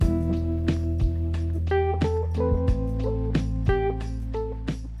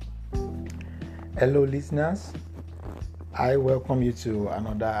Hello, listeners. I welcome you to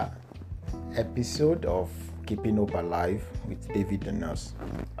another episode of Keeping Hope Alive with David the Nurse.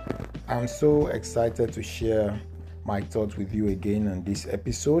 I'm so excited to share my thoughts with you again on this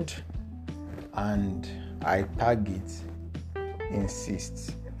episode, and I tag it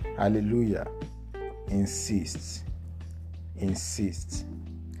insist. Hallelujah. Insist.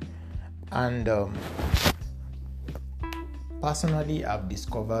 And personally, I've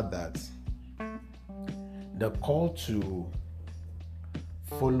discovered that the call to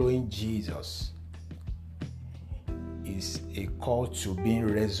following Jesus is a call to being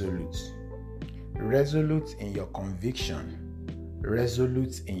resolute. Resolute in your conviction,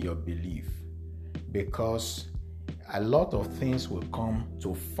 resolute in your belief, because a lot of things will come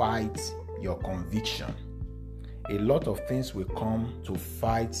to fight your conviction. A lot of things will come to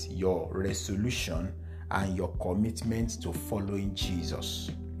fight your resolution and your commitment to following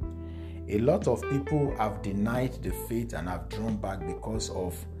Jesus. A lot of people have denied the faith and have drawn back because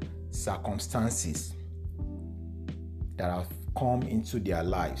of circumstances that have come into their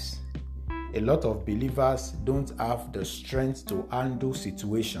lives. A lot of believers don't have the strength to handle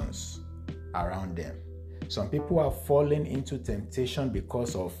situations around them. Some people have fallen into temptation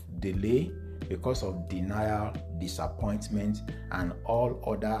because of delay, because of denial, disappointment, and all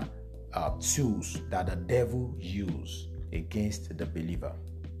other tools that the devil uses against the believer.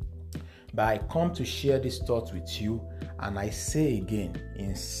 But I come to share these thoughts with you, and I say again,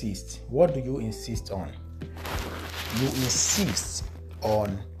 insist. What do you insist on? You insist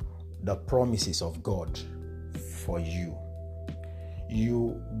on the promises of God for you.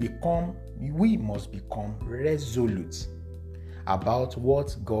 We must become resolute about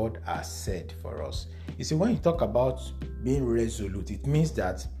what God has said for us. You see, when you talk about being resolute, it means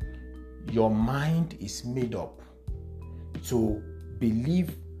that your mind is made up to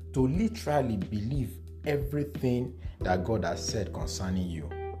believe, to literally believe everything that God has said concerning you.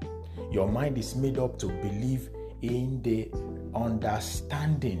 Your mind is made up to believe in the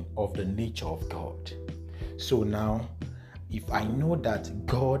understanding of the nature of God. So now, if I know that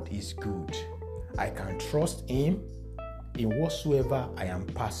God is good, I can trust Him in whatsoever I am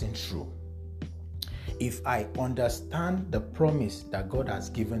passing through. If I understand the promise that God has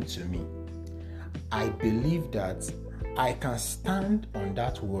given to me, I believe that I can stand on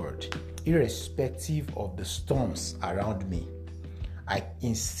that word irrespective of the storms around me. I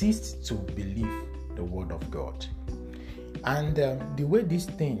insist to believe the word of God. And the way this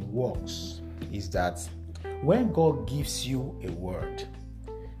thing works is that when God gives you a word,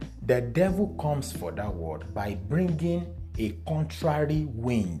 the devil comes for that word by bringing a contrary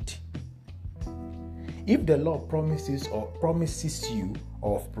wind. If the Lord promises you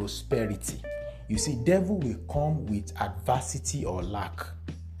of prosperity, you see, devil will come with adversity or lack.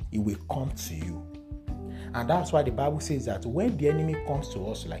 It will come to you. And that's why the Bible says that when the enemy comes to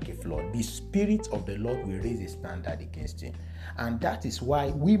us like a flood, the Spirit of the Lord will raise a standard against him. And that is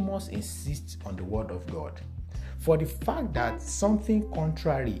why we must insist on the word of God. For the fact that something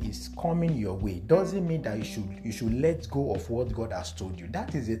contrary is coming your way doesn't mean that you should let go of what God has told you.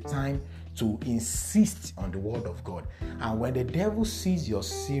 That is a time to insist on the word of God. And when the devil sees your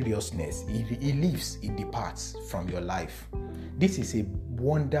seriousness, he leaves, he departs from your life. This is a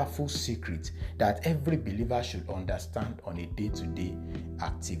wonderful secret that every believer should understand on a day-to-day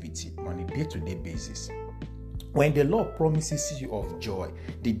activity, on a day-to-day basis. When the Lord promises you of joy,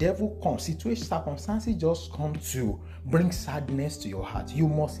 the devil comes. Circumstances just come to bring sadness to your heart. You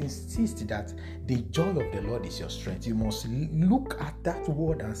must insist that the joy of the Lord is your strength. You must look at that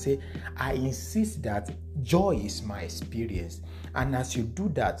word and say, I insist that joy is my experience. And as you do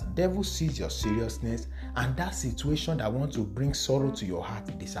that, the devil sees your seriousness, and that situation that wants to bring sorrow to your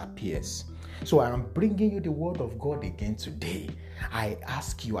heart disappears. So I am bringing you the word of God again today. I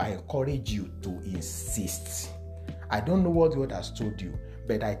encourage you to insist. I don't know what God has told you,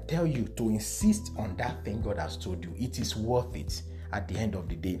 but I tell you to insist on that thing God has told you. It is worth it at the end of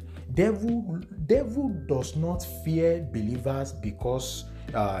the day. Devil does not fear believers because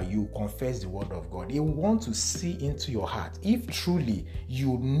you confess the word of God. He wants to see into your heart if truly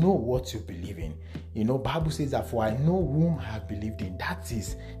you know what you believe in. You know, Bible says that for I know whom I have believed in. That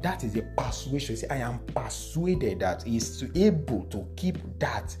is a persuasion. I am persuaded that he is able to keep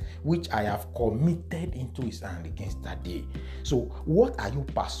that which I have committed into his hand against that day. So what are you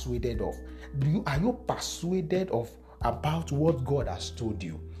persuaded of? Are you persuaded of about what God has told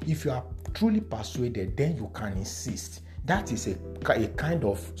you? If you are truly persuaded, then you can insist. That is a kind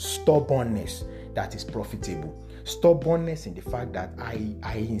of stubbornness that is profitable. Stubbornness in the fact that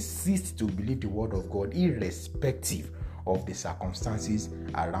I insist to believe the word of God irrespective of the circumstances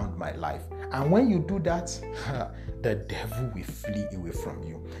around my life. And when you do that, the devil will flee away from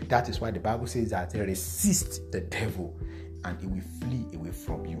you. That is why the Bible says that resist the devil and he will flee away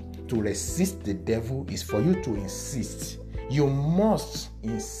from you. To resist the devil is for you to insist. You must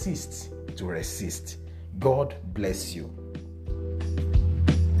insist to resist. God bless you.